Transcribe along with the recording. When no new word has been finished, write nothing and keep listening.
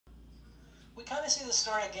We kind of see this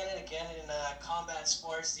story again and again in combat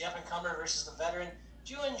sports, the up-and-comer versus the veteran.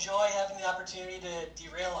 Do you enjoy having the opportunity to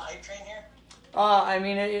derail a hype train here? I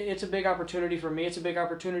mean, it's a big opportunity for me. It's a big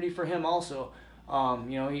opportunity for him also.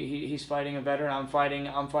 He's fighting a veteran. I'm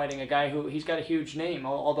fighting a guy who he's got a huge name.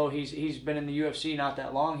 Although he's been in the UFC not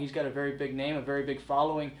that long, he's got a very big name, a very big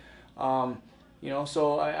following.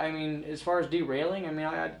 So I mean, as far as derailing, I mean,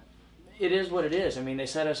 it is what it is. I mean, they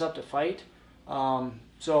set us up to fight.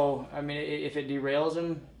 So I mean, if it derails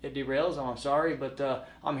him, it derails him. I'm sorry, but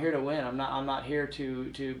I'm here to win. I'm not here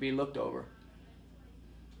to be looked over.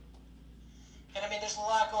 And I mean, there's a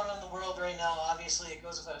lot going on in the world right now. Obviously, it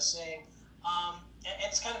goes without saying. And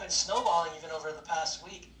it's kind of been snowballing even over the past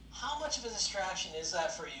week. How much of a distraction is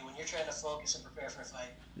that for you when you're trying to focus and prepare for a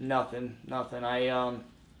fight? Nothing, nothing. I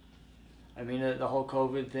mean, the whole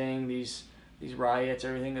COVID thing, these riots,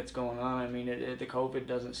 everything that's going on. I mean, the COVID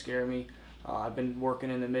doesn't scare me. I've been working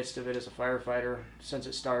in the midst of it as a firefighter since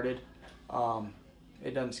it started. Um,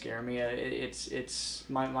 it doesn't scare me. It's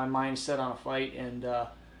my mind's set on a fight, and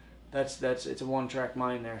that's it's a one track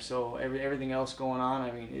mind there. So everything else going on,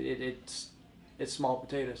 I mean, it's small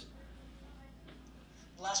potatoes.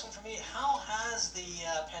 Last one for me. How has the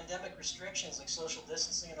pandemic restrictions, like social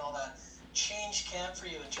distancing and all that, changed camp for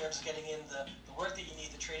you in terms of getting in the work that you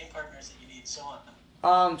need, the training partners that you need, so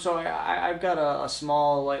on? So I've got a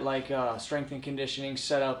small strength and conditioning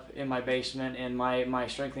set up in my basement, and my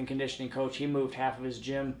strength and conditioning coach, he moved half of his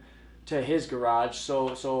gym to his garage.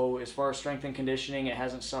 So as far as strength and conditioning, it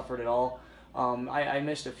hasn't suffered at all. I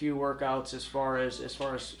missed a few workouts as far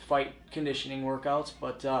as fight conditioning workouts,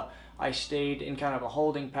 but I stayed in kind of a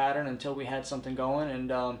holding pattern until we had something going,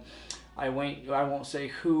 and I won't say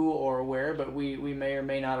who or where, but we may or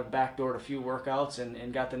may not have backdoored a few workouts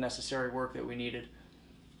and got the necessary work that we needed.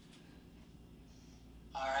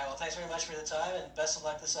 All right. Well, thanks very much for the time, and best of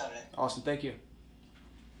luck this Saturday. Awesome, thank you.